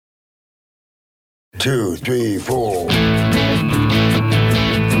2, 3, 4.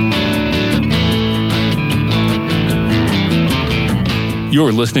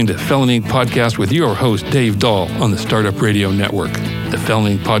 You're listening to Felony Podcast with your host, Dave Dahl, on the Startup Radio Network. The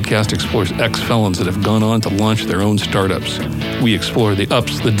Felony Podcast explores ex-felons that have gone on to launch their own startups. We explore the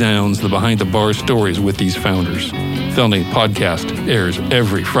ups, the downs, the behind-the-bar stories with these founders. Felony Podcast airs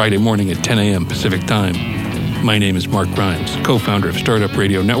every Friday morning at 10 a.m. Pacific Time. My name is Mark Grimes, co-founder of Startup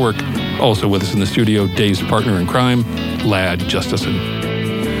Radio Network. Also with us in the studio, Dave's partner in crime, Ladd Justison.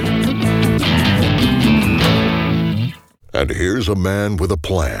 And here's a man with a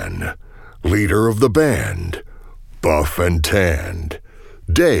plan. Leader of the band. Buff and tanned.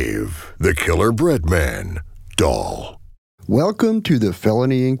 Dave, the Killer Bread Man, Dahl. Welcome to the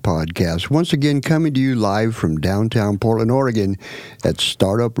Felony Inc. podcast. Once again, coming to you live from downtown Portland, Oregon at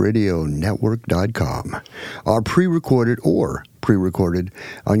startupradionetwork.com. Our pre-recorded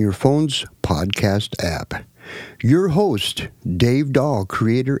on your phone's podcast app. Your host, Dave Dahl,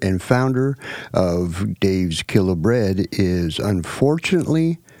 creator and founder of Dave's Killer Bread, is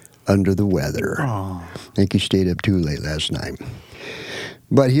unfortunately under the weather. I think he stayed up too late last night.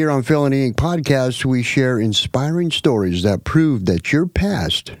 But here on Felony Inc. podcast, we share inspiring stories that prove that your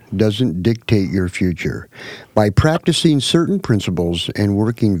past doesn't dictate your future. By practicing certain principles and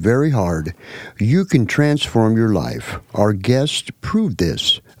working very hard, you can transform your life. Our guests prove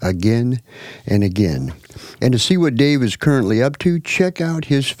this again and again. And to see what Dave is currently up to, check out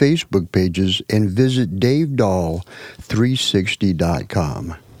his Facebook pages and visit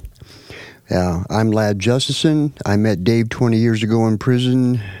davedahl360.com. I'm Ladd Justison. I met Dave 20 years ago in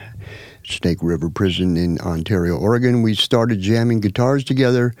prison, Snake River Prison in Ontario, Oregon. We started jamming guitars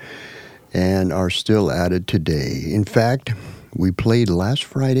together and are still at it today. In fact, we played last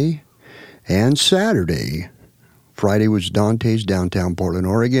Friday and Saturday. Friday was Dante's, downtown Portland,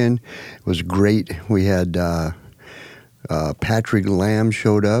 Oregon. It was great. We had Patrick Lamb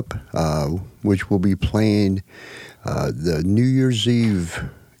showed up, which will be playing the New Year's Eve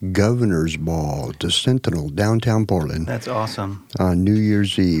Governor's Ball at the Sentinel, downtown Portland. That's awesome. On New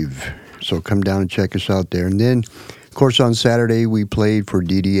Year's Eve. So come down and check us out there. And then, of course, on Saturday, we played for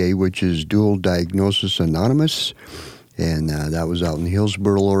DDA, which is Dual Diagnosis Anonymous. And that was out in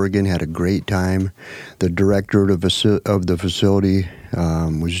Hillsboro, Oregon. Had a great time. The director of the facility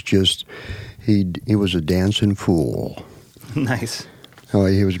was just, he was a dancing fool. Nice. Oh,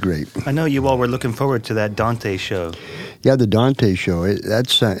 he was great. I know you all were looking forward to that Dante show. Yeah, the Dante show.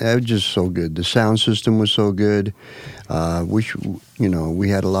 That was just so good. The sound system was so good. We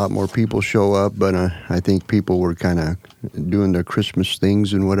had a lot more people show up, but I think people were kind of doing their Christmas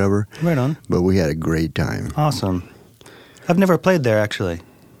things and whatever. Right on. But we had a great time. Awesome. I've never played there, actually.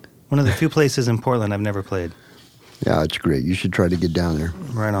 One of the few places in Portland I've never played. Yeah, it's great. You should try to get down there.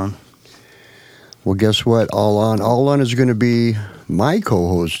 Right on. Well, guess what? All on is going to be my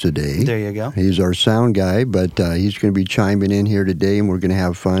co-host today. There you go. He's our sound guy, but he's going to be chiming in here today, and we're going to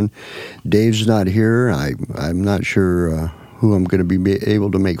have fun. Dave's not here. I'm not sure who I'm going to be able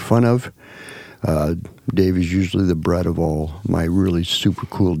to make fun of. Dave is usually the butt of all my really super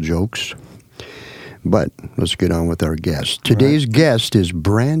cool jokes. But let's get on with our guest. Today's guest is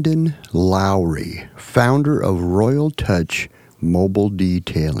Brandon Lowery, founder of Royal Touch Mobile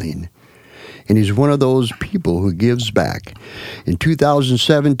Detailing. And he's one of those people who gives back. In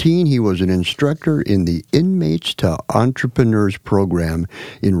 2017, he was an instructor in the Inmates to Entrepreneurs program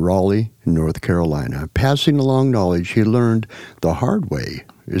in Raleigh, North Carolina, passing along knowledge he learned the hard way,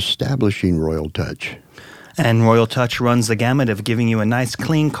 establishing Royal Touch. And Royal Touch runs the gamut of giving you a nice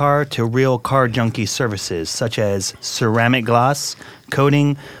clean car to real car junkie services such as ceramic glass,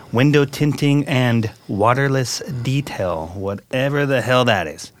 coating, window tinting, and waterless detail, whatever the hell that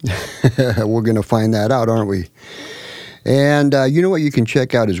is. We're going to find that out, aren't we? And you know what? You can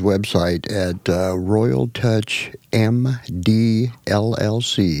check out his website at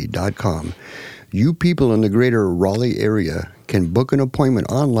royaltouchmdllc.com. You people in the greater Raleigh area can book an appointment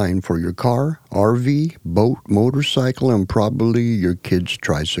online for your car, RV, boat, motorcycle, and probably your kid's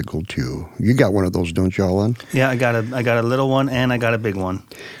tricycle too. You got one of those, don't you, Alan? Yeah, I got a little one and I got a big one.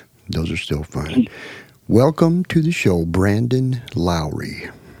 Those are still fun. Welcome to the show, Brandon Lowery.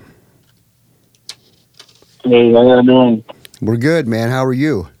 Hey, how you doing? We're good, man. How are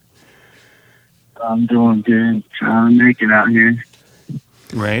you? I'm doing good. Trying to make it out here.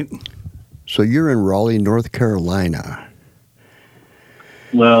 Right. So you're in Raleigh, North Carolina.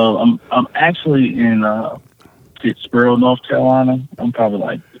 Well, I'm actually in Pittsboro, North Carolina. I'm probably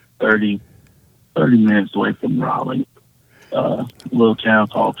like 30 minutes away from Raleigh. A little town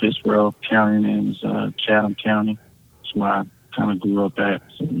called Pittsboro. County name is Chatham County. That's where I kind of grew up at.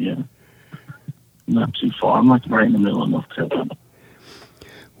 So, yeah. not too far. I'm like right in the middle of North Carolina.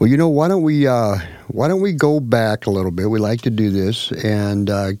 Well, why don't we go back a little bit? We like to do this and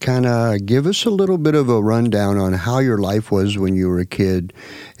kind of give us a little bit of a rundown on how your life was when you were a kid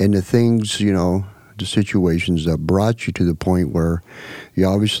and the things, the situations that brought you to the point where you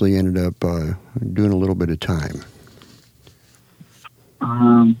obviously ended up doing a little bit of time.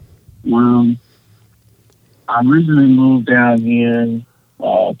 Well, I originally moved down here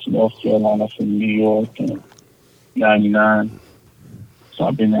to North Carolina from New York in '99. So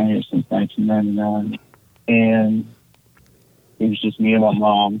I've been down here since 1999, and it was just me and my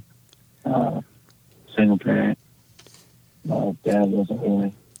mom, single parent. My dad wasn't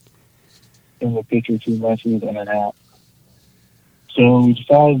really in the picture too much. He was in and out. So we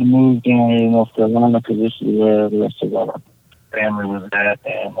decided to move down here to North Carolina because this is where the rest of our family was at,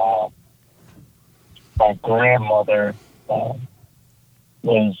 and my grandmother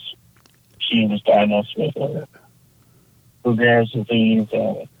was diagnosed with Bugar's disease,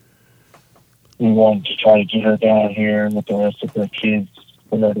 and we wanted to try to get her down here with the rest of her kids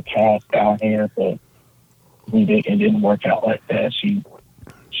for her to pass down here, but it didn't work out like that. She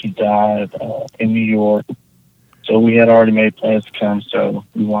died in New York, so we had already made plans to come, so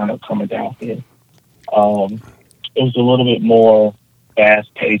we wound up coming down here. It was a little bit more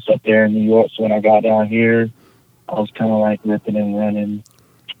fast paced up there in New York, so when I got down here, I was kind of like ripping and running.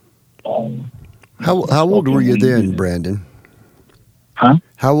 How old were you then, Brandon? Huh?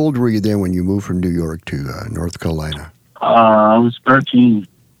 How old were you then when you moved from New York to North Carolina? I was 13.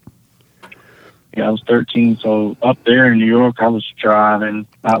 Yeah, I was 13. So up there in New York, I was driving,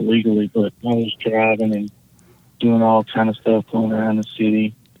 not legally, but I was driving and doing all kind of stuff going around the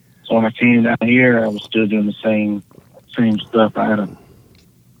city. So when I came down here, I was still doing the same stuff. I had a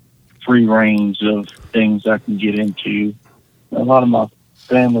free range of things I can get into. A lot of my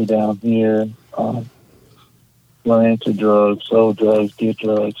family down here went into drugs, sold drugs, did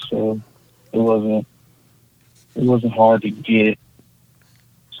drugs, so it wasn't hard to get.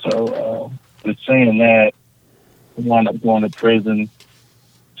 So with saying that, I wound up going to prison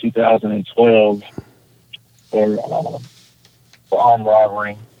 2012 for armed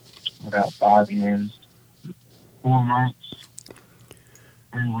robbery, about 5 years, 4 months,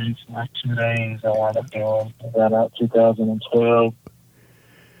 3 weeks, like 2 days. I wound up doing. I got out 2012.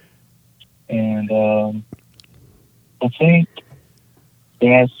 And I think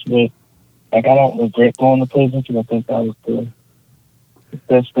that's what, I don't regret going to prison because I think that was the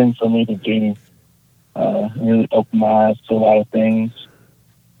best thing for me to do. Really opened my eyes to a lot of things.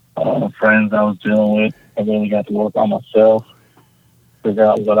 Friends I was dealing with, I really got to work on myself, figure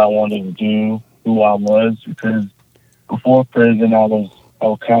out what I wanted to do, who I was, because before prison I was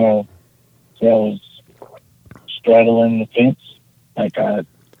straddling the fence. Like I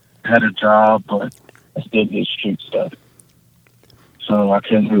had a job, but I still did street stuff. So I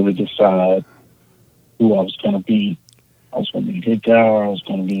couldn't really decide who I was going to be. I was going to be a good guy or I was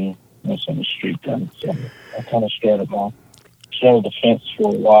going to be on the street guy. So I kind of straddled the fence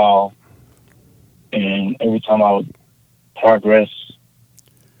for a while. And every time I would progress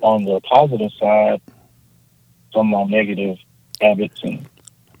on the positive side, some of my negative habits and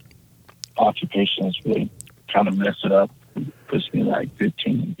occupations would kind of mess it up. Push me like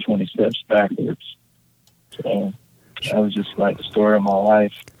 15, 20 steps backwards. So that was just like the story of my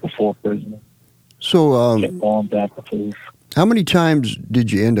life before prison. So, kept going back and forth. How many times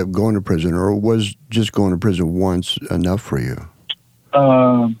did you end up going to prison, or was just going to prison once enough for you?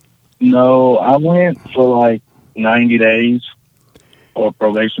 No, I went for like 90 days for a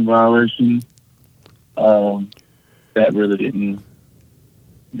probation violation. That really didn't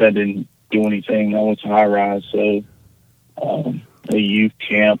do anything. I went to high rise, so a youth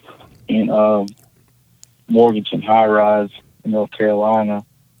camp in Morganton High Rise in North Carolina,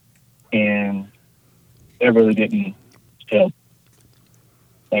 and that really didn't help.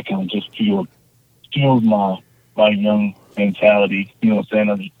 That kind of just fueled my young mentality. You know what I'm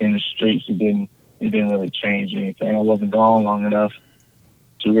saying? In the streets, it didn't really change anything. I wasn't gone long enough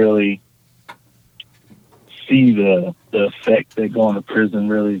to really see the effect that going to prison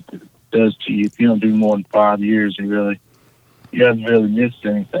really does to you. If you don't do more than 5 years, you haven't really missed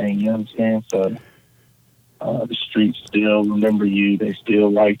anything. You understand? So the streets still remember you. They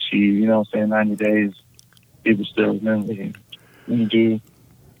still write you. You know what I'm saying? 90 days, people still remember you. When you do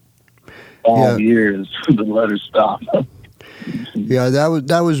 5 years, the letters stop. Yeah,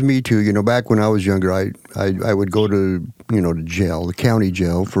 that was me too. You know, back when I was younger, I would go to to jail, the county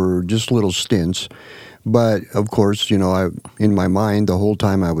jail, for just little stints. But of course, in my mind, the whole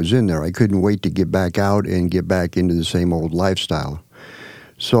time I was in there, I couldn't wait to get back out and get back into the same old lifestyle.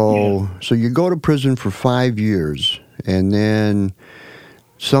 So you go to prison for 5 years, and then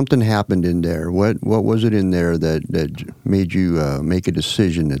something happened in there. What was it in there that made you make a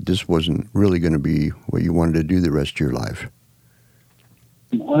decision that this wasn't really going to be what you wanted to do the rest of your life?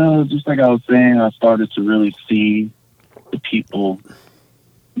 Well, just like I was saying, I started to really see the people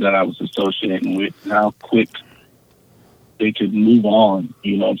that I was associating with, and how quick they could move on,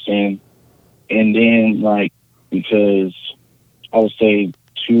 you know what I'm saying? And then, like, because I would say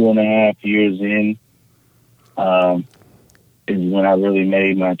 2.5 years in is when I really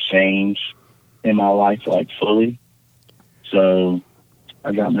made my change in my life, like, fully. So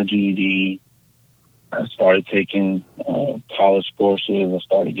I got my GED. I started taking college courses. I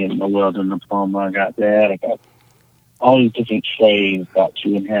started getting my welding diploma. I got that. I got all these different trades about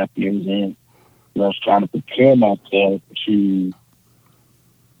 2.5 years in. And I was trying to prepare myself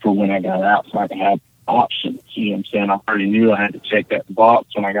for when I got out so I could have options. You know what I'm saying? I already knew I had to check that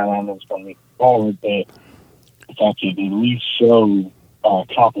box when I got on. It was going to be forward, but if I could at least show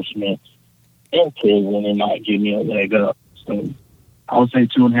accomplishments in prison, it might give me a leg up. So I would say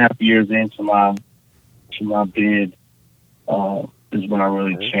 2.5 years into my bid is when I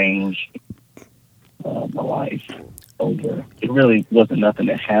really changed my life over. It really wasn't nothing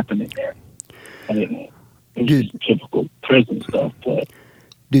that happened in there. I didn't. It was just typical prison stuff. But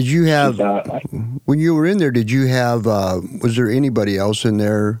did you have, when you were in there, did you have, was there anybody else in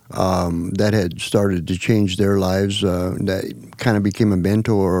there that had started to change their lives that kind of became a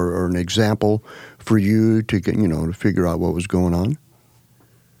mentor or an example for you to, to figure out what was going on?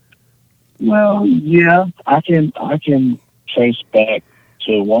 Well, yeah, I can trace back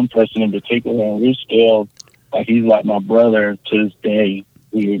to one person in particular, and we're still, like, he's like my brother to this day.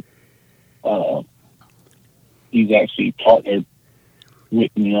 He's actually partnered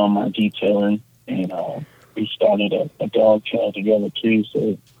with me on my detailing, and we started a dog trail together too,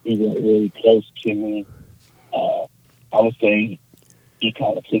 so he was really close to me. I would say he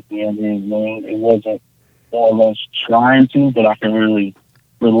kind of took me under his wing. It wasn't more or less trying to, but I can really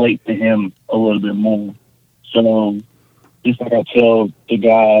relate to him a little bit more. So just like I tell the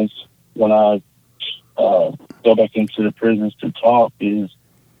guys when I go back into the prisons to talk, is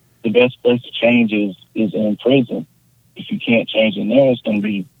the best place to change is in prison. If you can't change in there, it's going to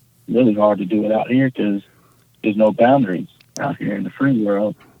be really hard to do it out here because there's no boundaries out here in the free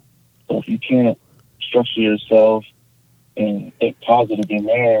world. So if you can't structure yourself and think positive in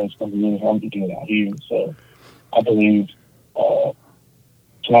there, it's going to be really hard to do it out here. So I believe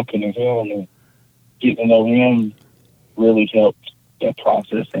talking to him and getting to know him really helped that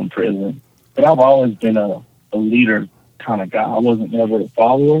process in prison. But I've always been a leader kind of guy. I wasn't never a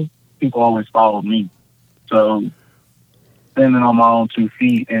follower. People always followed me. So standing on my own 2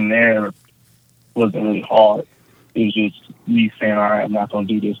 feet in there wasn't really hard. It was just me saying, all right, I'm not going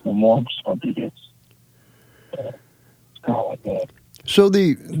to do this no more. I'm just going to do this. It's kind of like that. So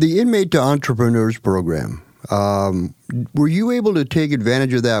the Inmate to Entrepreneurs program, were you able to take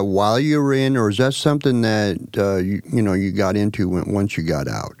advantage of that while you were in, or is that something that you got into once you got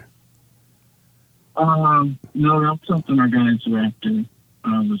out? No, that's something I got into after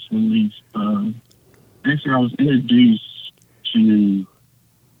I was released. Actually, I was introduced to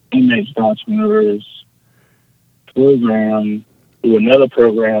Inmate to Entrepreneurs program through another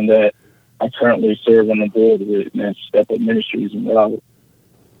program that I currently serve on the board with, and that's Step Up Ministries in Lowery.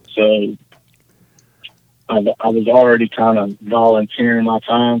 So I was already kind of volunteering my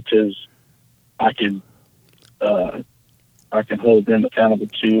time because I can hold them accountable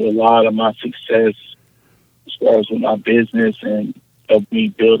to a lot of my success as far as with my business and help me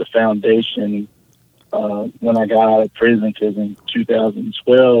build a foundation when I got out of prison, because in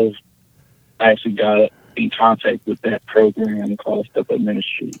 2012, I actually got in contact with that program called Step Up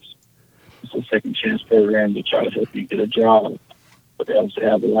Ministries. It's a second chance program to try to help you get a job. But they also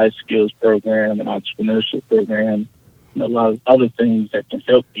have a life skills program, an entrepreneurship program, and a lot of other things that can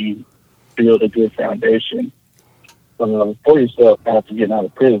help you build a good foundation for yourself after getting out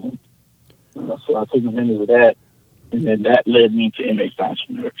of prison. So I took advantage of that, and then that led me to Inmate to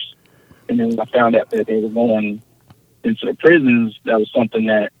Entrepreneurs. And then when I found out that they were going into the prisons, that was something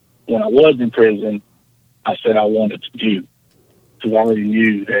that when I was in prison, I said I wanted to do, because I already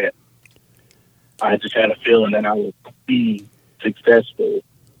knew that I just had a feeling that I would be successful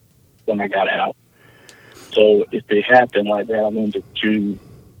when I got out. So if it happened like that, I wanted to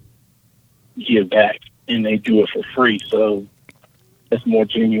give back, and they do it for free. So that's more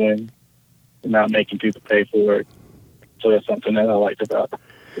genuine and not making people pay for it. So that's something that I liked about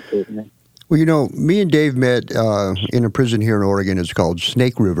the program. Well, me and Dave met in a prison here in Oregon. It's called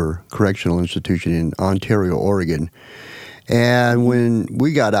Snake River Correctional Institution in Ontario, Oregon. And when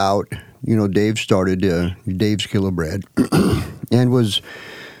we got out, Dave started Dave's Killer Bread, and was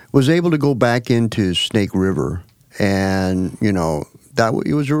able to go back into Snake River, and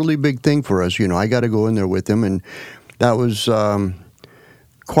it was a really big thing for us. I got to go in there with him, and that was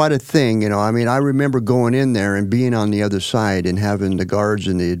quite a thing. I remember going in there and being on the other side and having the guards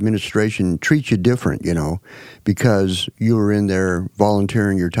and the administration treat you different, because you were in there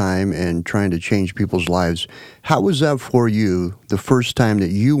volunteering your time and trying to change people's lives. How was that for you the first time that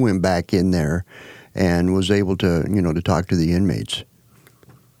you went back in there and was able to, to talk to the inmates?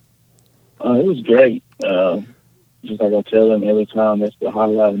 It was great. Just like I tell them every time, it's the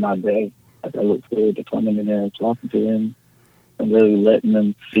highlight of my day. Like, I look forward to coming in there and talking to them and really letting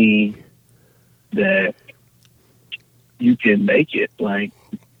them see that you can make it. Like,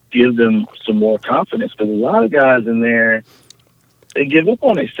 give them some more confidence, because a lot of guys in there, they give up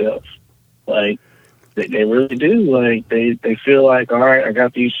on themselves. Like, they really do. Like, they feel like, all right, I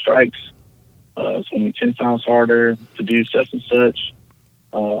got these strikes. It's going to be 10 times harder to do such and such.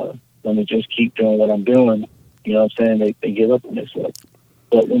 Let me just keep doing what I'm doing. You know what I'm saying? They give up on themselves.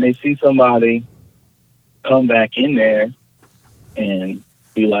 But when they see somebody come back in there and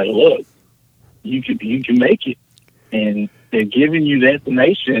be like, look, you can make it, and they're giving you the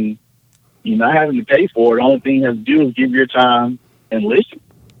information, you're not having to pay for it. The only thing you have to do is give your time and listen,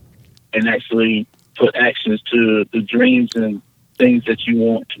 and actually put actions to the dreams and things that you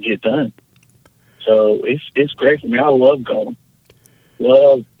want to get done. So it's great for me. I love going.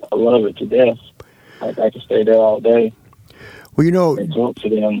 I love it to death. Like, I can stay there all day. Well, and talk to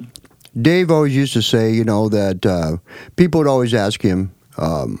them. Dave always used to say, that people would always ask him,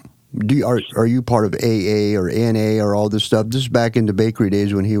 are you part of AA or NA or all this stuff? This is back in the bakery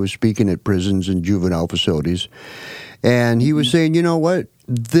days when he was speaking at prisons and juvenile facilities. And he was saying, you know what?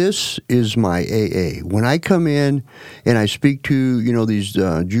 This is my AA. When I come in and I speak to, these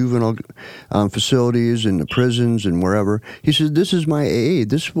juvenile facilities and the prisons and wherever, he says, this is my AA.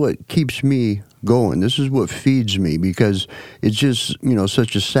 This is what keeps me going. This is what feeds me, because it's just,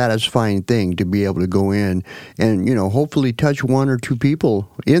 such a satisfying thing to be able to go in and, hopefully touch one or two people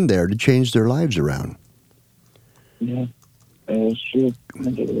in there to change their lives around. Yeah, that's true.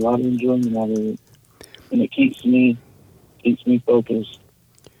 I get a lot of enjoyment out of it. And it keeps me focused.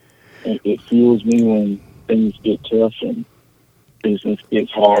 It fuels me when things get tough and business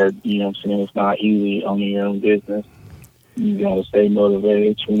gets hard. You know what I'm saying? It's not easy owning your own business. You got to stay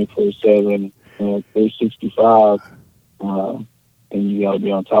motivated 24/7, 365, and you got to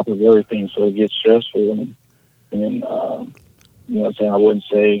be on top of everything. So it gets stressful. And you know what I'm saying? I wouldn't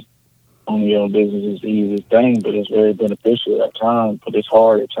say owning your own business is the easiest thing, but it's very beneficial at times. But it's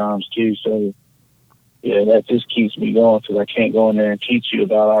hard at times too. So yeah, that just keeps me going, because I can't go in there and teach you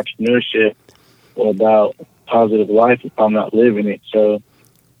about entrepreneurship or about positive life if I'm not living it. So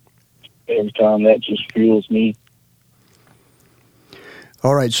every time, that just fuels me.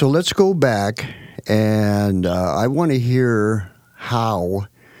 All right, so let's go back, and I want to hear how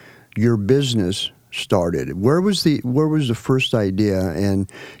your business started. Where was the first idea,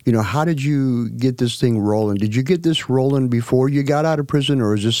 and how did you get this thing rolling? Did you get this rolling before you got out of prison,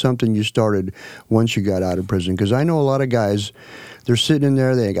 or is this something you started once you got out of prison? Because I know a lot of guys, they're sitting in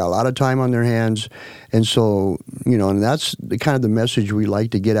there, they got a lot of time on their hands, and so and that's the kind of the message we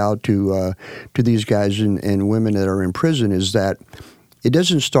like to get out to these guys and women that are in prison, is that it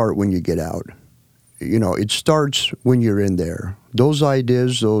doesn't start when you get out. It starts when you're in there. Those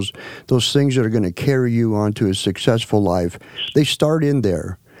ideas, those things that are going to carry you onto a successful life, they start in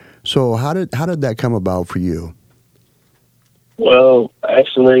there. So how did that come about for you? Well,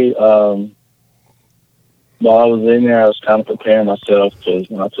 actually, while I was in there, I was kind of preparing myself, because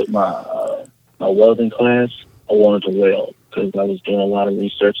when I took my welding class, I wanted to weld, because I was doing a lot of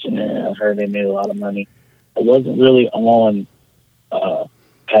research in there. I heard they made a lot of money. I wasn't really on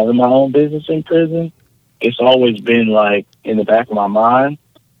having my own business in prison. It's always been like in the back of my mind,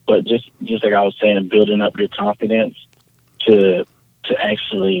 but just like I was saying, building up your confidence to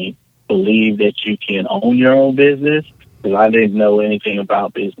actually believe that you can own your own business, because I didn't know anything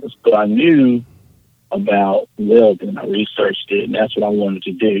about business, but I knew about welding. I researched it, and that's what I wanted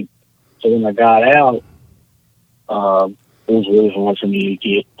to do. So when I got out, it was really hard for me to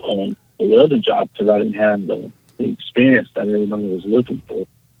get on a welding job, because I didn't have the experience that everybody was looking for.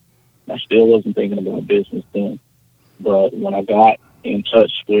 I still wasn't thinking about business then. But when I got in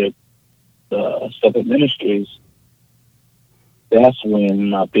touch with Step Up Ministries, that's when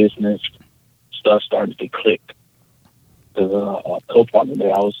my business stuff started to click. Because a co-partner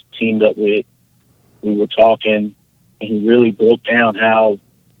that I was teamed up with, we were talking, and he really broke down how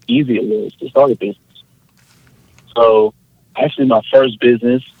easy it was to start a business. So actually my first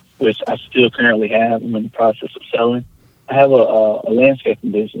business, which I still currently have. I'm in the process of selling. I have a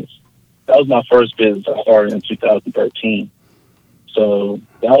landscaping business. That was my first business. I started in 2013. So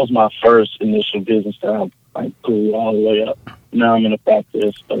that was my first initial business that I grew all the way up. Now I'm in the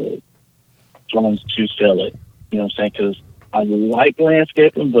practice of trying to sell it. You know what I'm saying? Because I like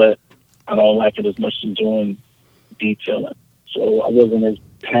landscaping, but I don't like it as much as doing detailing. So I wasn't as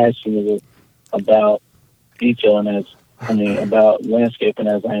passionate about about landscaping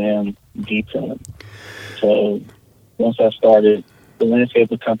as I am detailing. So once I started the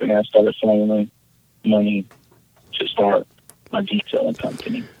landscaping company, I started funneling money to start my detailing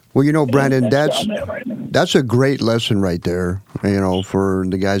company. Well, you know, Brandon, that's where I'm at right now. That's a great lesson right there, you know, for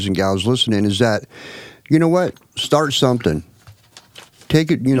the guys and gals listening, is that, you know what, start something.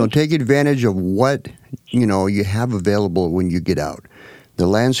 Take advantage of what, you know, you have available when you get out. The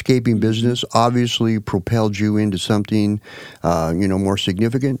landscaping business obviously propelled you into something, more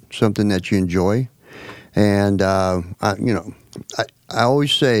significant, something that you enjoy. And, I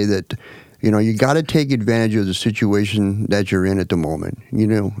always say that, you know, you got to take advantage of the situation that you're in at the moment. You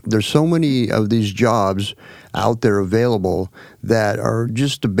know, there's so many of these jobs out there available that are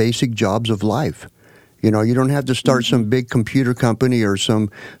just the basic jobs of life. You know, you don't have to start some big computer company or some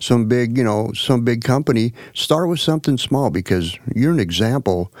big company. Start with something small, because you're an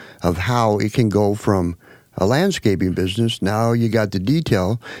example of how it can go from a landscaping business. Now you got the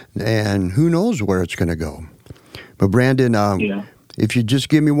detail, and who knows where it's going to go. But Brandon, if you just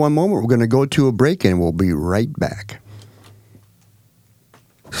give me one moment, we're going to go to a break and we'll be right back.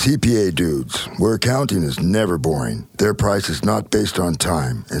 CPA Dudes, where accounting is never boring. Their price is not based on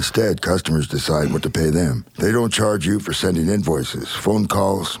time. Instead, customers decide what to pay them. They don't charge you for sending invoices, phone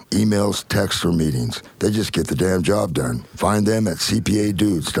calls, emails, texts, or meetings. They just get the damn job done. Find them at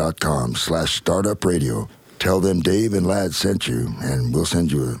cpadudes.com/startupradio. Tell them Dave and Ladd sent you, and we'll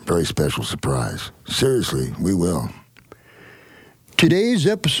send you a very special surprise. Seriously, we will. Today's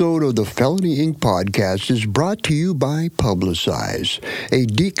episode of the Felony Inc. podcast is brought to you by Publicize, a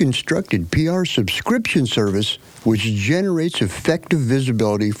deconstructed PR subscription service which generates effective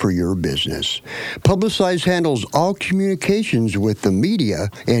visibility for your business. Publicize handles all communications with the media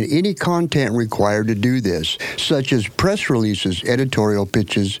and any content required to do this, such as press releases, editorial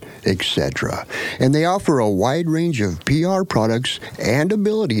pitches, etc. And they offer a wide range of PR products and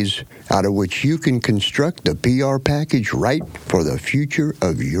abilities out of which you can construct the PR package right for the future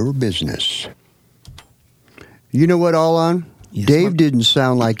of your business. You know what, Alon? Yes, Dave didn't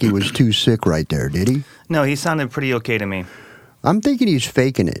sound like he was too sick right there, did he? No, he sounded pretty okay to me. I'm thinking he's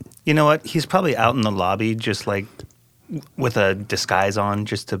faking it. You know what? He's probably out in the lobby just like with a disguise on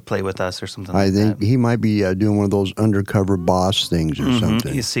just to play with us or something like that. I think he might be doing one of those undercover boss things or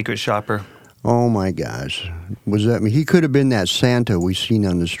something. He's a secret shopper. Oh, my gosh. Was that me? He could have been that Santa we seen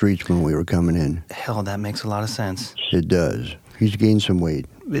on the streets when we were coming in. Hell, that makes a lot of sense. It does. He's gained some weight.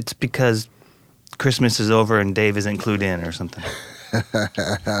 It's because Christmas is over and Dave isn't clued in or something.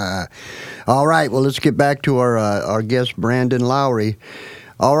 All right, well, let's get back to our guest, Brandon Lowery.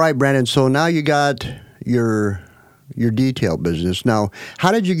 All right, Brandon, so now you got your detail business. Now, how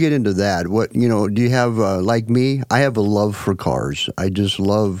did you get into that? What, do you have, like me, I have a love for cars. I just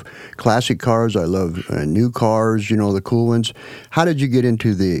love classic cars. I love new cars, the cool ones. How did you get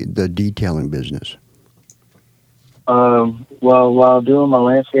into the detailing business? Well, while doing my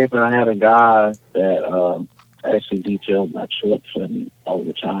landscaping, I had a guy that actually detailed my trucks and all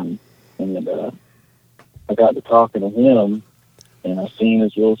the time. And I got to talking to him, and I seen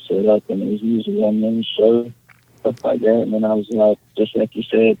his little setup, and it was usually one-man show, stuff like that. And then I was like, just like you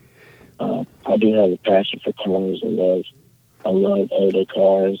said, I do have a passion for cars. I love older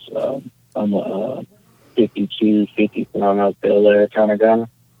cars. I'm a 52, 55 Bel Air kind of guy.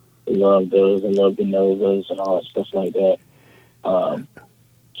 I love those. I love the Novas and all that stuff like that.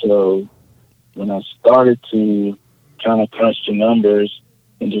 So when I started to kind of crunch the numbers,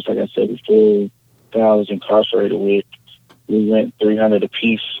 and just like I said before, when I was incarcerated with, we went $300 a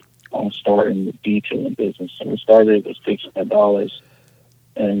piece on starting the detailing business. So we started with $600.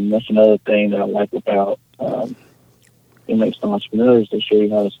 And that's another thing that I like about it makes entrepreneurs. They show you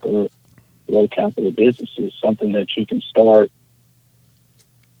how to start low capital businesses, something that you can start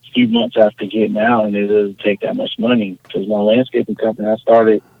a few months after getting out, and it doesn't take that much money. Because my landscaping company, I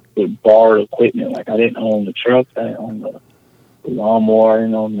started with borrowed equipment. Like, I didn't own the truck, I didn't own the lawnmower, I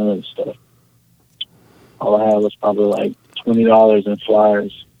didn't own none of the stuff. All I had was probably like $20 in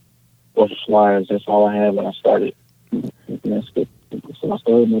flyers, worth of flyers. That's all I had when I started. So I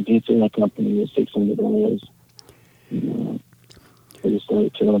started my detailing company with $600. I just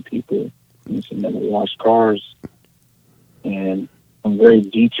started telling people, I never wash cars. and I'm very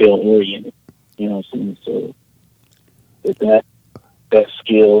detail oriented. You know what I'm saying? So with that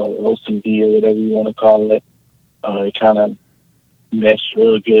skill or OCD or whatever you want to call it, it kind of meshed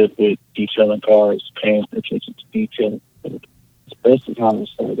really good with detailing cars, paying attention to detail. Especially how I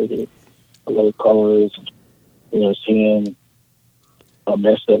started it. A lot of colors, seeing a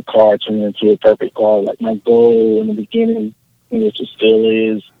messed up car turn into a perfect car. Like my goal in the beginning, which it still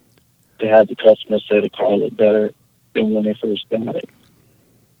is, to have the customer say the car look better than when they first got it.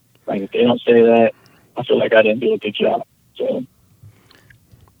 Like if they don't say that, I feel like I didn't do a good job. So,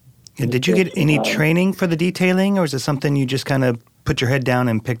 did you get any training for the detailing, or is it something you just kind of put your head down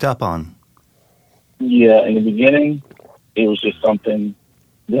and picked up on? Yeah, in the beginning, it was just something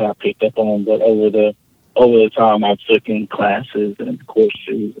that I picked up on, but over the time, I've taken classes and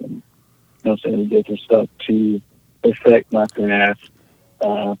courses and different stuff to perfect my craft.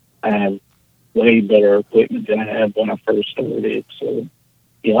 I have way better equipment than I had when I first started. So,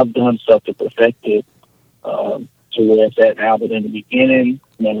 I've done stuff to perfect it to where it's at now. But in the beginning,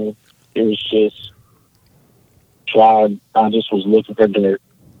 it was just tried. I just was looking for dirt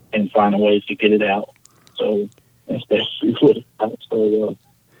and finding ways to get it out. So, especially with I started off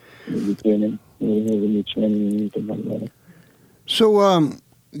in the beginning, any training or anything like that. So,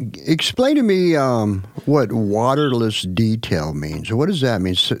 explain to me what waterless detail means. What does that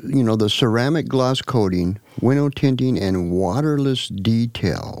mean? So, the ceramic gloss coating, window tinting, and waterless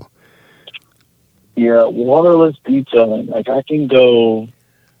detail. Yeah, waterless detailing. Like I can go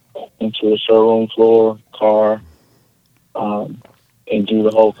into a showroom floor car and do the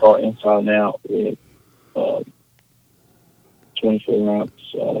whole car inside and out with 24-ounce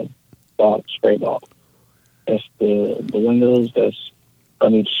spray bottle. That's the windows. I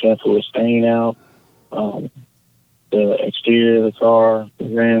need to shampoo the stain out. The exterior of the car, the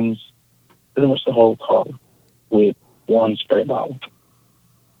rims, pretty much the whole car with one spray bottle.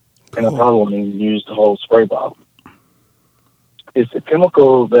 Cool. And I probably won't even use the whole spray bottle. It's a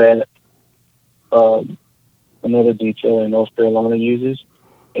chemical that another detailer in North Carolina uses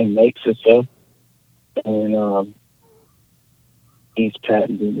and makes itself. And he's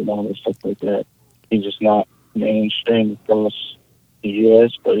patented and all this stuff like that. He's just not mainstream across the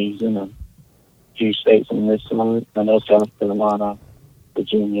U.S., but he's in a few states on this side. I know South Carolina,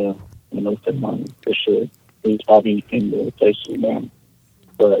 Virginia, and North Carolina for sure. He's probably in the places now.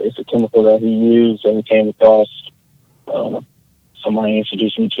 But it's a chemical that he used and he came across. Somebody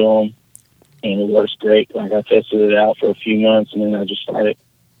introduced me to him, and it works great. Like I tested it out for a few months, and then I just started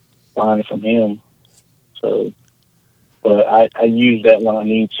buying it from him. So, but I use that when I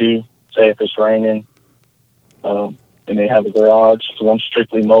need to. Say if it's raining, and they have a garage, because I'm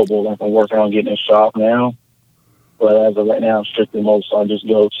strictly mobile. Like I'm working on getting a shop now, but as of right now, I'm strictly mobile, so I just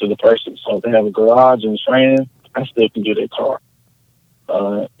go to the person. So if they have a garage and it's raining, I still can do their car.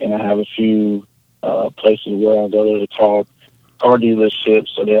 And I have a few places where I go to the car dealerships,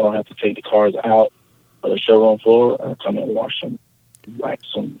 so they don't have to take the cars out of the showroom floor and come and wash them, wax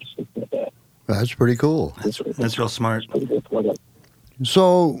them, stuff like that. That's pretty cool. That's real smart.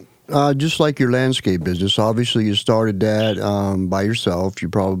 So, just like your landscape business, obviously you started that by yourself. You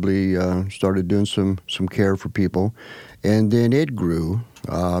probably started doing some care for people, and then it grew.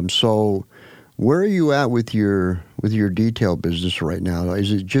 So, where are you at with your detail business right now?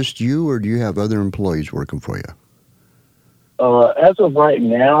 Is it just you, or do you have other employees working for you? As of right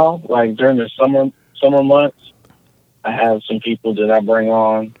now, like during the summer months, I have some people that I bring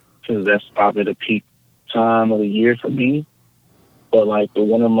on because that's probably the peak time of the year for me. But like the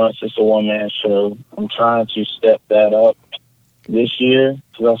winter months, it's a one-man show. I'm trying to step that up this year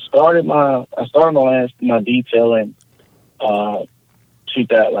because I started my detailing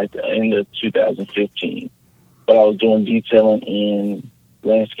like the end of 2015, but I was doing detailing and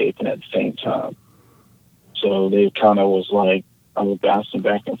landscaping at the same time. So they kind of was like I was bouncing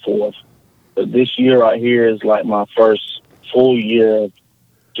back and forth. But this year right here is like my first full year of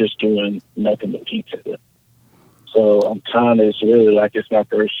just doing nothing but detailing. So I'm it's really like it's my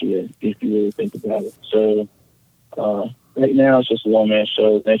first year, if you really think about it. So right now it's just a one-man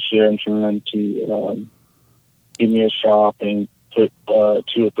show. Next year I'm trying to give me a shop and put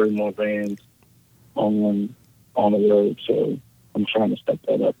 2 or 3 more vans on the road. So I'm trying to step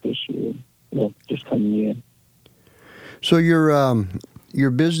that up this year. Just coming in. So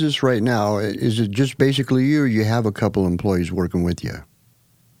your business right now, is it just basically you, or you have a couple employees working with you?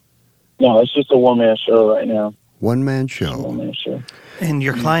 No, it's just a one-man show right now. One-man show. One-man show. And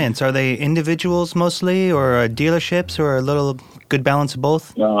your clients, are they individuals mostly, or dealerships, or a little good balance of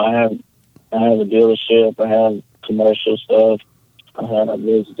both? No, I have a dealership. I have commercial stuff. I have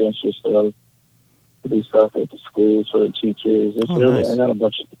residential stuff. to do stuff at the schools for the teachers. It's really, nice. I got a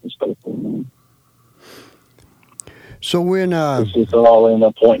bunch of different stuff going on. So when It's just all in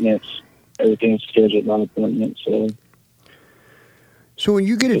appointments. Everything's scheduled by appointment. so when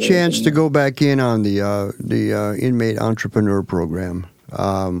you get a chance to go back in on the inmate entrepreneur program,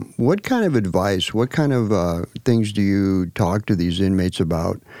 what kind of advice, what kind of things do you talk to these inmates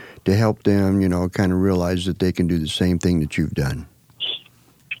about to help them, kind of realize that they can do the same thing that you've done?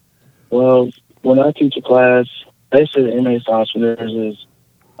 Well, when I teach a class, basically the inmates entrepreneurs is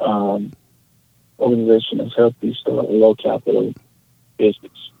organization that's helped you start a low capital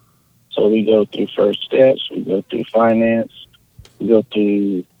business. So we go through first steps, we go through finance, we go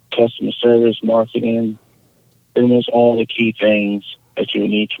through customer service, marketing, pretty much all the key things that you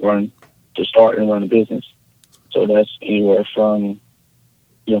need to start and run a business. So that's anywhere from,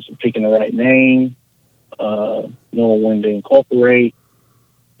 from picking the right name, knowing when to incorporate,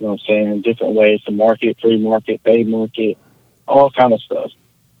 different ways to market, pre-market, paid market, all kind of stuff.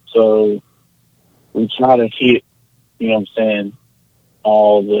 So we try to hit,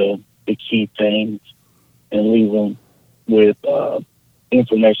 all the key things and leave them with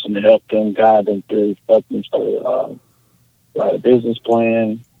information to help them, guide them through, help them start write a business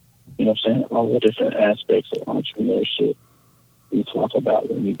plan, all the different aspects of entrepreneurship we talk about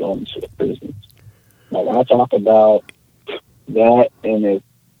when we go into the business. Like I talk about that, and if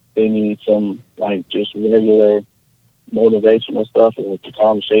they need some just regular motivational stuff, and if the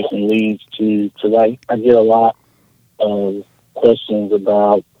conversation leads to I get a lot of questions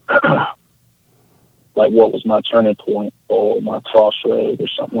about what was my turning point or my crossroad or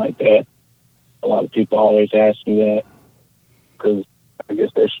something like that. A lot of people always ask me that because I guess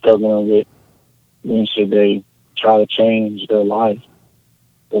they're struggling with when should they try to change their life,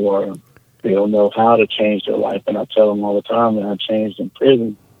 or they don't know how to change their life. And I tell them all the time that I changed in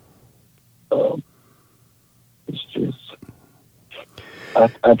prison. It's just,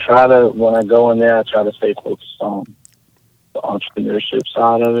 I try to, when I go in there, I try to stay focused on the entrepreneurship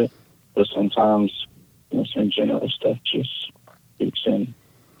side of it, but sometimes some general stuff just keeps in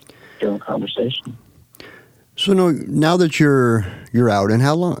during conversation. So now that you're out, and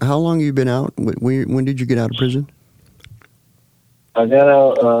how long have you been out? When did you get out of prison? I got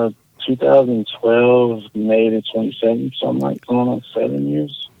out 2012, May to 27, so I'm going on 7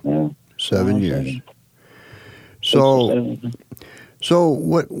 years now. 7 years. So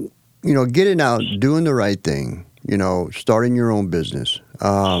what, getting out, doing the right thing, starting your own business,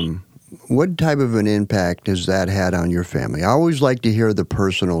 what type of an impact has that had on your family? I always like to hear the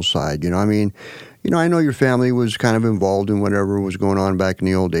personal side. I know your family was kind of involved in whatever was going on back in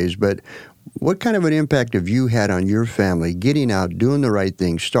the old days, but what kind of an impact have you had on your family, getting out, doing the right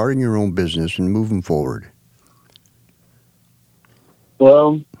thing, starting your own business, and moving forward?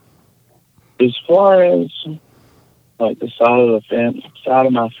 Well, as far as the side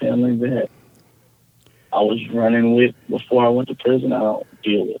of my family that I was running with before I went to prison, I don't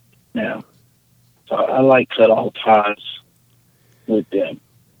deal with now. So I cut all ties with them.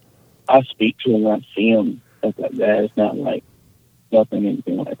 I speak to them, I see them, stuff like that. It's not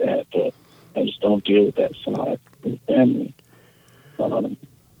anything like that, but I just don't deal with that side of the family. Because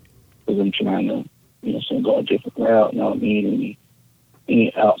I'm trying to, go a different route, and I don't need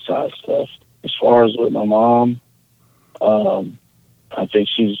any outside stuff. As far as with my mom, I think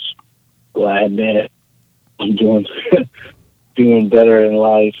she's glad that I'm doing better in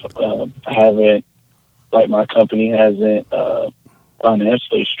life. I haven't, my company hasn't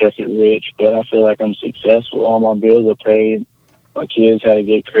financially struck it rich, but I feel like I'm successful. All my bills are paid. My kids had a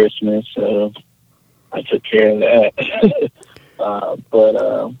good Christmas, so I took care of that. But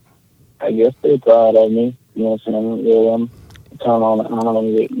I guess they're proud of me. I'm kind of on an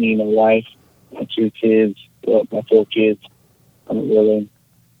island with me and my wife, my 2 kids, my 4 kids. I don't really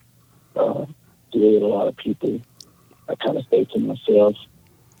deal with a lot of people. I kind of stay to myself.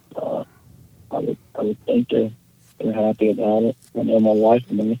 I would think they're happy about it. I know my wife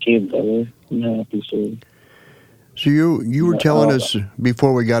and my kids are. I'm happy. So you were telling us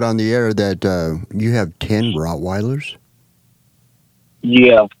before we got on the air that you have 10 Rottweilers?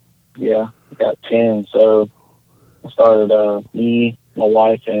 Yeah, I got 10. So I started me, my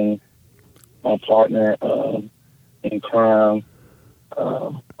wife, and my partner in crime,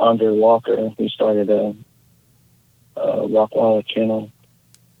 Andre Walker. We started a Rottweiler kennel.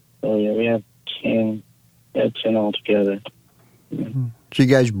 So yeah, we have 10. We have 10 altogether. Mm-hmm. So you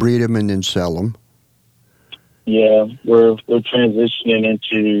guys breed them and then sell them? Yeah, we're transitioning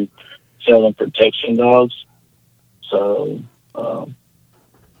into selling protection dogs. So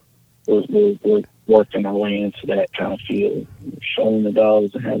we're working our way into that kind of field, showing the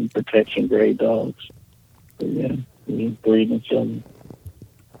dogs and having protection grade dogs. So, yeah, we breed and sell them.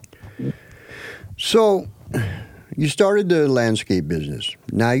 So, you started the landscape business.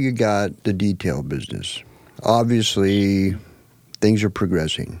 Now you got the detail business. Obviously, things are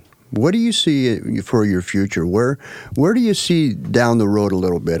progressing. What do you see for your future? Where do you see down the road a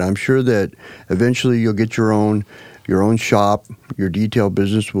little bit? I'm sure that eventually you'll get your own shop. Your detail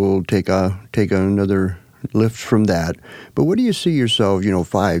business will take another lift from that. But what do you see yourself,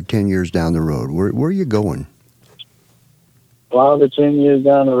 5-10 years down the road? Where are you going? 5 to 10 years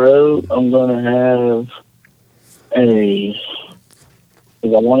down the road, I'm going to have because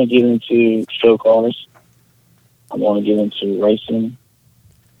I want to get into show cars. I want to get into racing.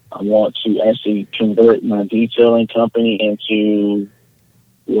 I want to actually convert my detailing company into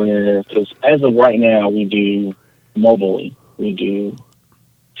because as of right now, we do mobily. We do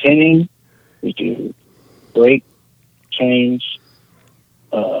tinting, we do brake change,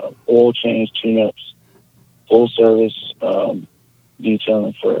 oil change, tune-ups, full service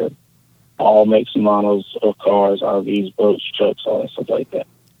detailing for all makes and models of cars, RVs, boats, trucks, all that stuff like that.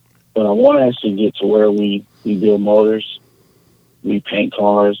 But I want to actually get to where we build motors, we paint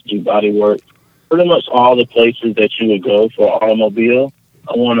cars, do body work. Pretty much all the places that you would go for an automobile,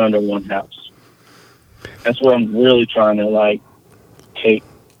 I want under one house. That's where I'm really trying to take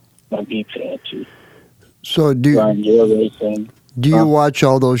my detail to. So do you watch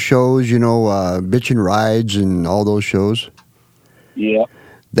all those shows, Bitchin' Rides and all those shows? Yeah.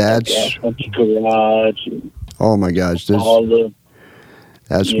 That's Garage. Oh my gosh, that's my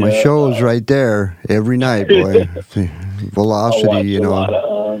Yeah, shows right there every night, boy. Velocity, I watch a lot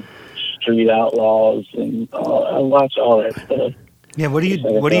of Street Outlaws, and I watch all that stuff. Yeah, what do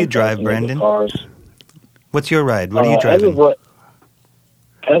you drive, Brandon? Cars. What's your ride? What are you driving?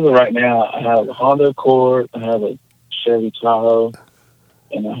 As of right now, I have a Honda Accord, I have a Chevy Tahoe,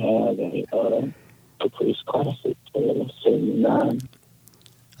 and I have a Caprice Classic 79.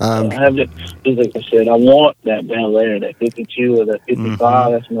 I have it, like I said, I want that Bel Air, that 52 or that 55.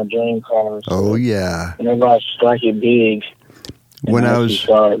 Mm-hmm. That's my dream car. So oh, yeah. Whenever I strike it big, when I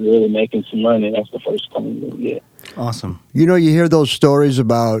start really making some money, that's the first time I'm going to get. Awesome. You hear those stories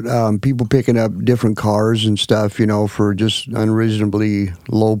about people picking up different cars and stuff, for just unreasonably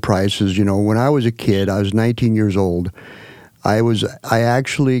low prices. When I was a kid, I was 19 years old. I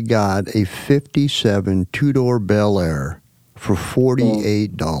actually got a 57 two-door Bel Air for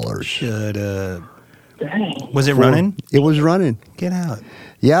 $48. Shut up. Dang. Was it running? It was running. Get out.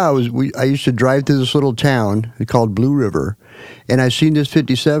 Yeah, I used to drive through this little town called Blue River, and I seen this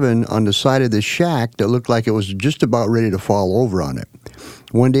 57 on the side of this shack that looked like it was just about ready to fall over on it.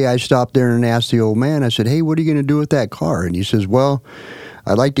 One day I stopped there and asked the old man, I said, "Hey, what are you going to do with that car?" And he says, "Well,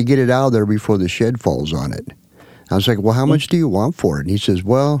 I'd like to get it out of there before the shed falls on it." I was like, "Well, how much do you want for it?" And he says,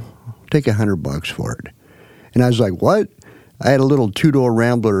 "Well, I'll take $100 for it." And I was like, "What?" I had a little two-door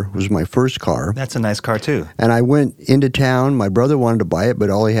Rambler, was my first car. That's a nice car, too. And I went into town. My brother wanted to buy it, but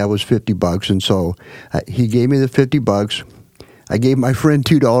all he had was $50. And so he gave me the $50. I gave my friend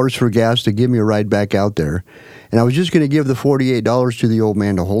 $2 for gas to give me a ride back out there. And I was just going to give the $48 to the old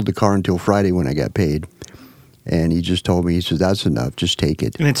man to hold the car until Friday when I got paid. And he just told me, he says, "That's enough, just take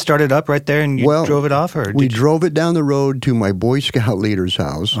it." And it started up right there and you drove it off? We drove it down the road to my Boy Scout leader's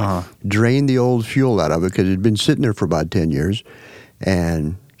house, drained the old fuel out of it because it had been sitting there for about 10 years,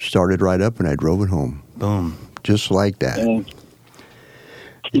 and started right up and I drove it home. Boom. Just like that.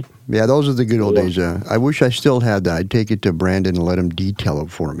 Yeah, those are the good old days. I wish I still had that. I'd take it to Brandon and let him detail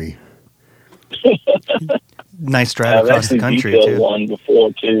it for me. Nice drive across the country, too. I've actually one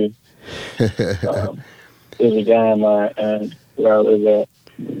before, too. There's a guy in where I live at,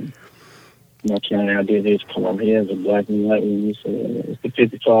 my county, I did his car. He has a black and white one. He said, it's the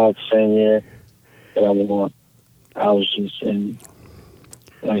 55, the same year that I want. I was just in,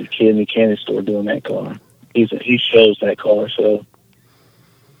 a kid in the candy store doing that car. He shows that car, so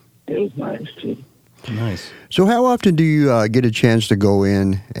it was nice, too. Nice. So how often do you get a chance to go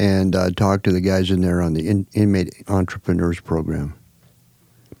in and talk to the guys in there on the Inmate Entrepreneurs Program?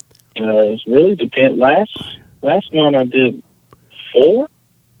 It really depends. Last one I did 4.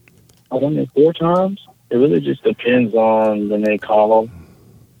 I done it 4 times. It really just depends on when they call them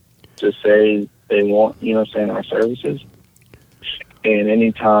to say they want, our services. And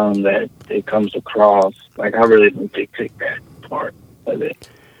any time that it comes across, I really don't dictate that part of it.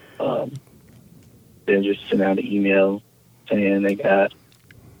 They just send out an email saying they got,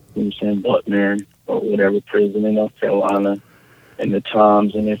 Butner or whatever prison in North Carolina, and the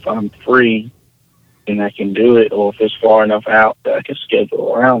times, and if I'm free and I can do it, or if it's far enough out that I can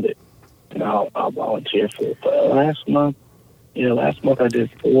schedule around it, and I'll volunteer for it. But last month I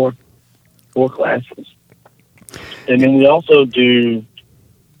did four classes. And then we also do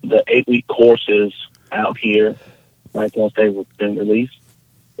the 8-week courses out here, like once they've been released.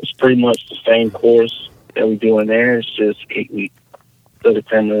 It's pretty much the same course that we do in there. It's just 8 weeks. So they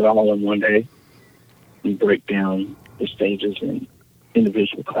cram it all in one day. We break down the stages in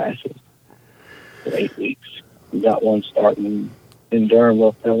individual classes for 8 weeks. We got one starting in Durham,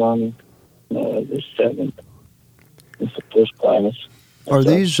 North Carolina, the 7th. It's the first class. Are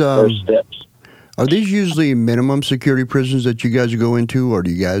these first steps? Are these usually minimum security prisons that you guys go into, or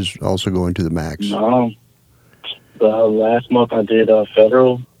do you guys also go into the max? No. Last month I did a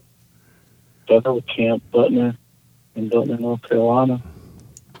federal camp, Butner, in Butner, North Carolina.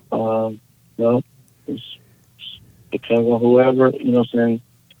 It depends on whoever, you know what I'm saying,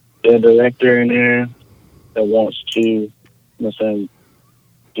 the director in there that wants to, you know what I'm saying,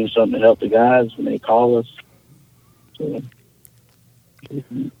 do something to help the guys when they call us. So,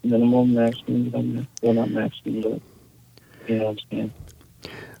 minimum, maximum, well, not maximum, but you know what I'm saying.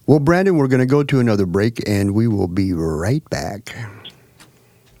 Well, Brandon, we're going to go to another break, and we will be right back.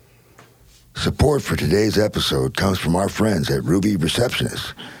 Support for today's episode comes from our friends at Ruby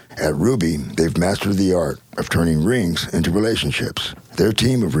Receptionists. At Ruby, they've mastered the art of turning rings into relationships. Their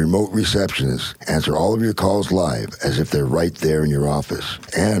team of remote receptionists answer all of your calls live as if they're right there in your office.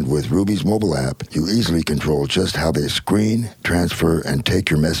 And with Ruby's mobile app, you easily control just how they screen, transfer, and take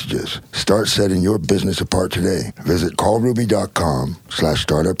your messages. Start setting your business apart today. Visit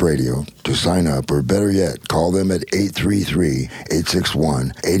callruby.com/startupradio to sign up, or better yet, call them at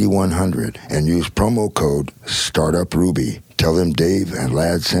 833-861-8100 and use promo code StartupRuby. Tell them Dave and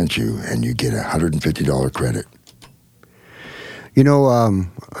Lad sent you, and you get a $150 credit. You know,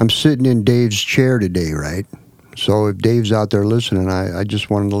 I'm sitting in Dave's chair today, right? So if Dave's out there listening, I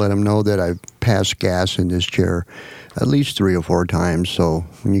just wanted to let him know that I've passed gas in this chair at least 3 or 4 times. So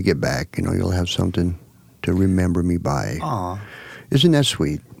when you get back, you know, you'll have something to remember me by. Aw. Isn't that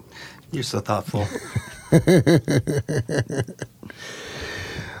sweet? You're so thoughtful.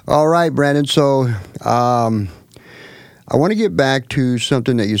 All right, Brandon. So I want to get back to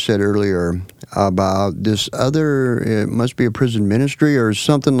something that you said earlier about this other, it must be a prison ministry or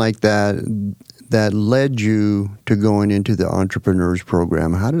something like that, that led you to going into the entrepreneurs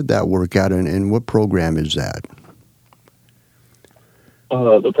program. How did that work out, and what program is that?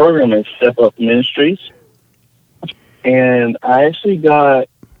 The program is Step Up Ministries, and I actually got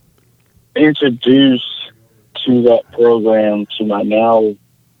introduced to that program from my now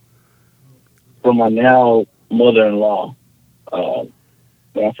mother-in-law.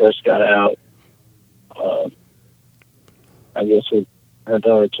 When I first got out, I guess her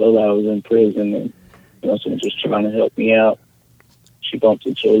daughter told her I was in prison, and you know, so just trying to help me out. She bumped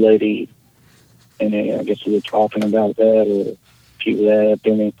into a lady, and then I guess we were talking about that, or people that had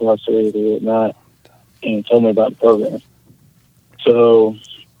been incarcerated or whatnot, and told me about the program. So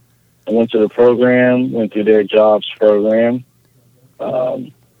I went to the program, went through their jobs program.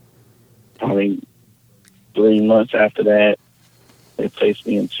 Probably 3 months after that, they placed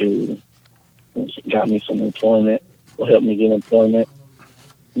me got me some employment, or helped me get employment.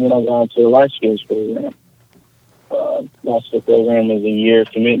 And then I got into the life skills program. Life skills program is a year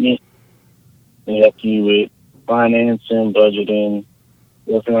commitment. They help you with financing, budgeting,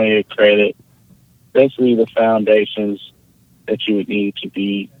 working on your credit, basically the foundations that you would need to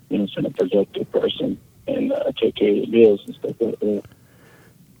be, you know, a productive person and take care of your bills and stuff like that.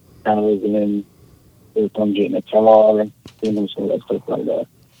 And then if I'm getting a car, you know, some of that stuff like that.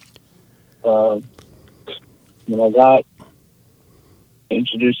 When I got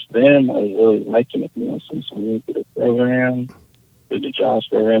introduced to them, I was really liking it, you know, so I went through the program, did the jobs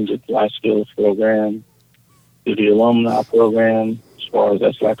program, did the life skills program, did the alumni program, as far as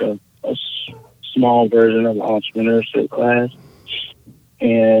that's like a small version of the entrepreneurship class.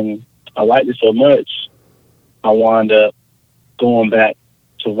 And I liked it so much, I wound up going back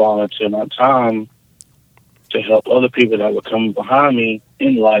to volunteer my time to help other people that were coming behind me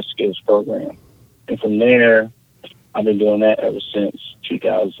in the life skills program. And from there, I've been doing that ever since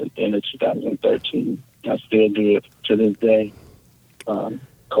end of 2013. I still do it to this day.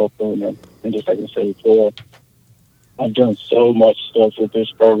 Co-program. And just like I said before, I've done so much stuff with this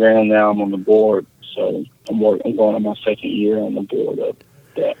program. Now I'm on the board. So I'm going on my 2nd year on the board of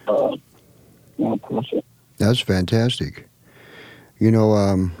that nonprofit. That's fantastic. You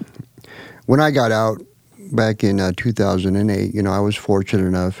know, when I got out back in 2008, you know, I was fortunate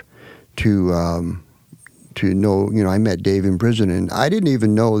enough to know, I met Dave in prison, and I didn't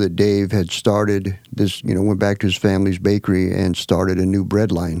even know that Dave had started this, went back to his family's bakery and started a new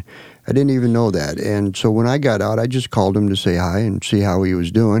bread line. I didn't even know that. And so when I got out, I just called him to say hi and see how he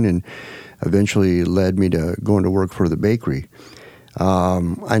was doing, and eventually led me to going to work for the bakery.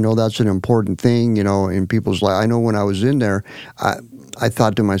 I know that's an important thing, in people's life. I know when I was in there, I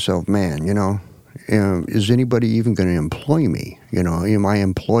thought to myself, man, is anybody even going to employ me? Am I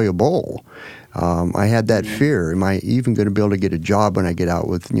employable? I had that fear. Am I even going to be able to get a job when I get out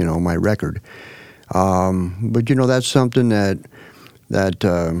with, my record? But, that's something that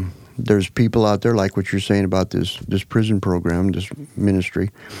there's people out there, like what you're saying about this prison program, this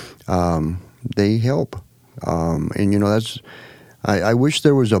ministry. They help. And, that's... I wish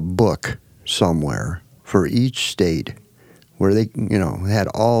there was a book somewhere for each state where they, had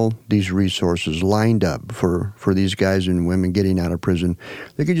all these resources lined up for these guys and women getting out of prison.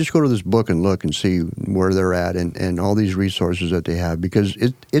 They could just go to this book and look and see where they're at and all these resources that they have, because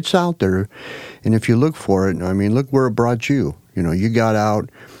it's out there. And if you look for it, look where it brought you. You got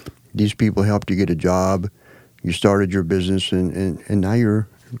out, these people helped you get a job, you started your business, and now you're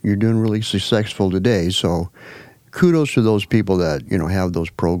doing really successful today. So kudos to those people that, have those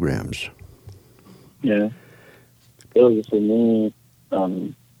programs. Yeah. It was for me,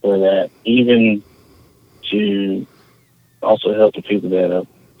 for that, even to also help the people that have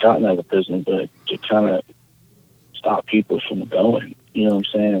gotten out of prison, but to kind of stop people from going. You know what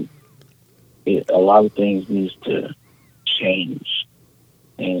I'm saying? A lot of things needs to change.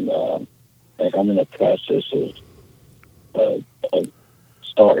 And, I'm in the process of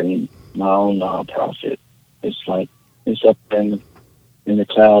starting my own nonprofit. It's like, it's up in the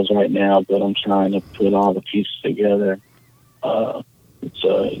clouds right now, but I'm trying to put all the pieces together.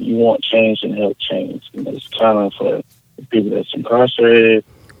 You want change and help change. And it's kind of for people that's incarcerated,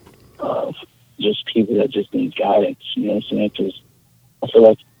 just people that just need guidance, you know what I'm saying? Because I feel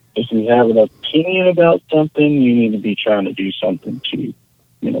like if you have an opinion about something, you need to be trying to do something to, you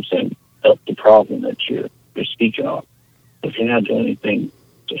know what I'm saying, help the problem that you're speaking on. If you're not doing anything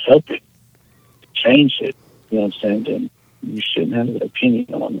to help it, change it, you know what I'm saying, then you shouldn't have an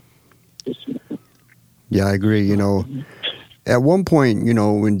opinion on it. Yeah, I agree. At one point,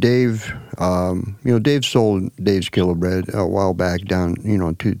 when Dave, Dave sold Dave's Killer Bread a while back down,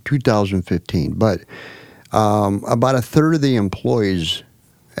 to 2015. But about a third of the employees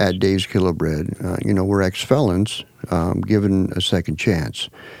at Dave's Killer Bread, were ex-felons given a second chance.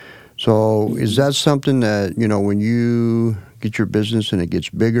 So is that something that, when you get your business and it gets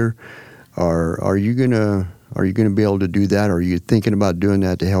bigger, are you gonna be able to do that? Or are you thinking about doing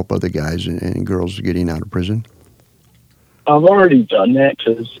that to help other guys and girls getting out of prison? I've already done that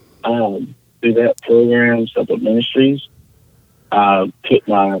because through that program, Separate Ministries, I put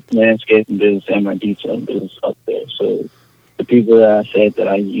my landscaping business and my detailing business up there. So the people that I said that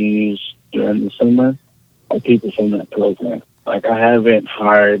I use during the summer are people from that program. Like, I haven't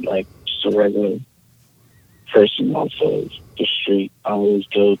hired just a regular person off of the street. I always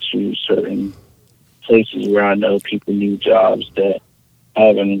go to certain places where I know people need jobs that are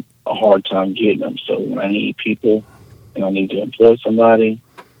having a hard time getting them. So when I need people and I need to employ somebody,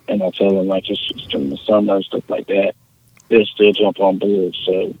 and I tell them it's during the summer and stuff like that, they'll still jump on board.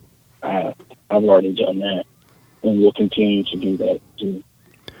 So I've already done that, and we'll continue to do that too.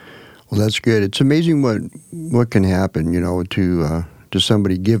 Well, that's good. It's amazing what can happen, to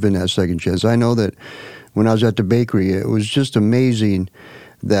somebody given that second chance. I know that when I was at the bakery, it was just amazing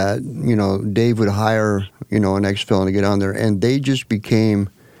that, Dave would hire, an ex-felon to get on there, and they just became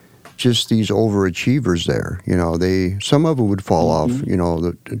just these overachievers there. Some of them would fall off,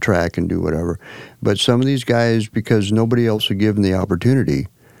 the track and do whatever. But some of these guys, because nobody else would give them the opportunity,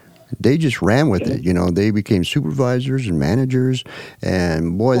 they just ran with it. They became supervisors and managers,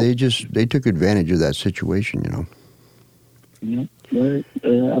 and boy, they took advantage of that situation. Yeah,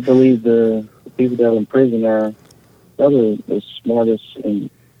 I believe the people that are in prison are probably the smartest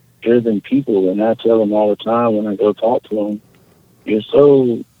and driven people, and I tell them all the time when I go talk to them, you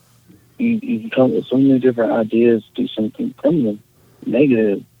can come with so many different ideas to do something criminal,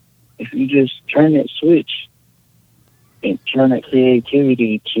 negative. If you just turn that switch and turn that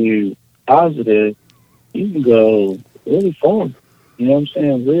creativity to positive, you can go really far. You know what I'm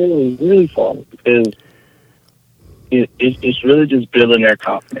saying? Really, really far. Because it's really just building their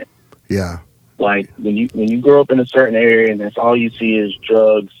confidence. Yeah. Like when you grow up in a certain area and that's all you see is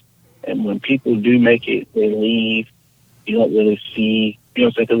drugs, and when people do make it, they leave. You don't really see, you know what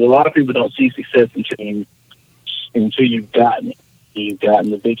I'm saying? Because a lot of people don't see success until you've gotten it. You've gotten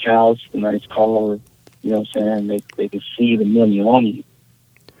the big house, the nice car. You know what I'm saying? They can see the money on you.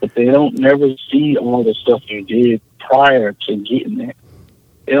 but they don't never see all the stuff you did prior to getting there.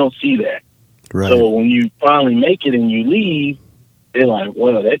 They don't see that. Right. So when you finally make it and you leave, they're like,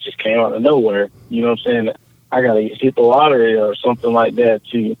 well, that just came out of nowhere. You know what I'm saying? I got to hit the lottery or something like that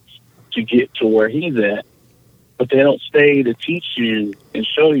to get to where he's at. But they don't stay to teach you and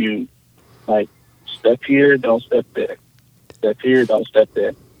show you, like, step here, don't step there. Step here, don't step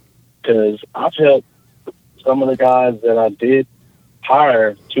there. Because I've helped some of the guys that I did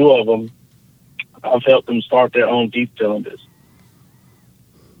hire, 2 of them, I've helped them start their own deep cylinders.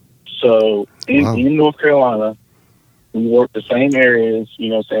 So in North Carolina, we work the same areas, you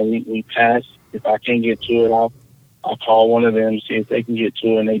know what I'm saying? We pass. If I can't get to it, I'll call one of them, see if they can get to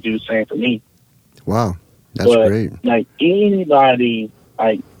it, and they do the same for me. Wow, that's great. Like anybody,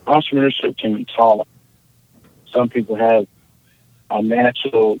 like entrepreneurship can be taught. Some people have a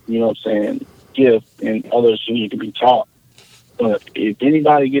natural, you know what I'm saying, gift, and others need to be taught. But if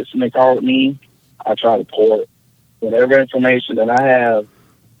anybody gets in the car with me, I try to pour whatever information that I have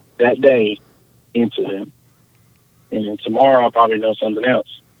that day into them. And then tomorrow I'll probably know something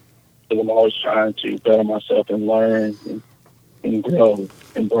else. Because I'm always trying to better myself and learn and grow,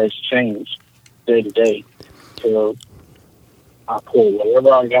 embrace change day to day. So I pour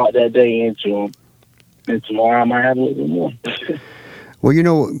whatever I got that day into them. And tomorrow I might have a little bit more. Well, you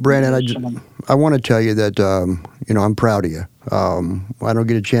know, Brandon, I want to tell you that, you know, I'm proud of you. I don't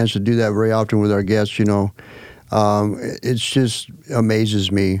get a chance to do that very often with our guests, you know. It's just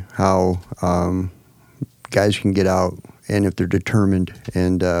amazes me how guys can get out, and if they're determined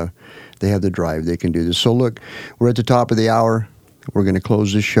and they have the drive, they can do this. So, look, we're at the top of the hour. We're going to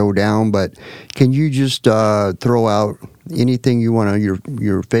close this show down, but can you just throw out anything you want to,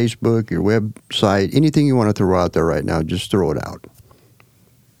 your Facebook, your website, anything you want to throw out there right now? Just throw it out.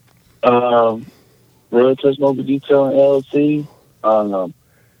 Royal Touch Mobile Detailing LLC.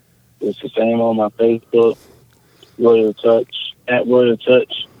 It's the same on my Facebook. Royal Touch at Royal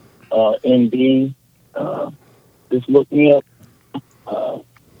Touch MD. Just look me up.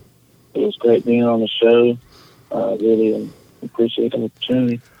 It was great being on the show. Really appreciate the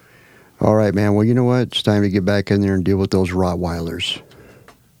opportunity. All right, man. Well, you know what? It's time to get back in there and deal with those Rottweilers.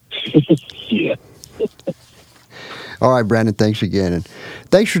 Yeah. All right, Brandon, thanks again. And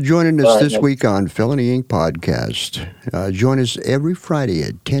thanks for joining us this week on Felony Inc. Podcast. Join us every Friday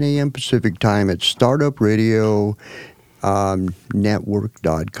at 10 a.m. Pacific Time at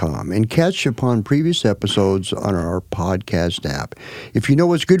startupradio.network.com and catch upon previous episodes on our podcast app. If you know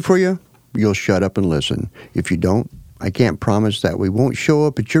what's good for you, you'll shut up and listen. If you don't, I can't promise that we won't show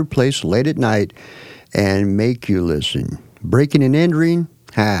up at your place late at night and make you listen. Breaking and entering?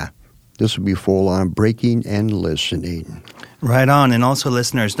 This will be full on breaking and listening. Right on. And also,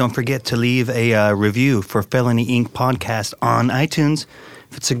 listeners, don't forget to leave a review for Felony Inc. podcast on iTunes.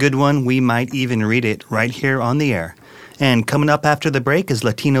 If it's a good one, we might even read it right here on the air. And coming up after the break is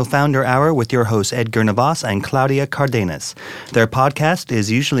Latino Founder Hour with your hosts Edgar Navas and Claudia Cardenas. Their podcast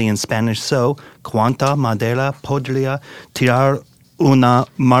is usually in Spanish, so Cuánta madera podría tirar una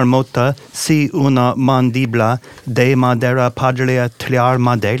marmota si una mandíbula de madera podría tirar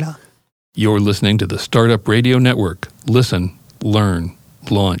madera? You're listening to the Startup Radio Network. Listen, learn,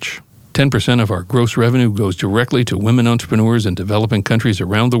 launch. 10% of our gross revenue goes directly to women entrepreneurs in developing countries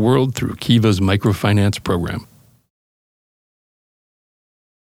around the world through Kiva's microfinance program.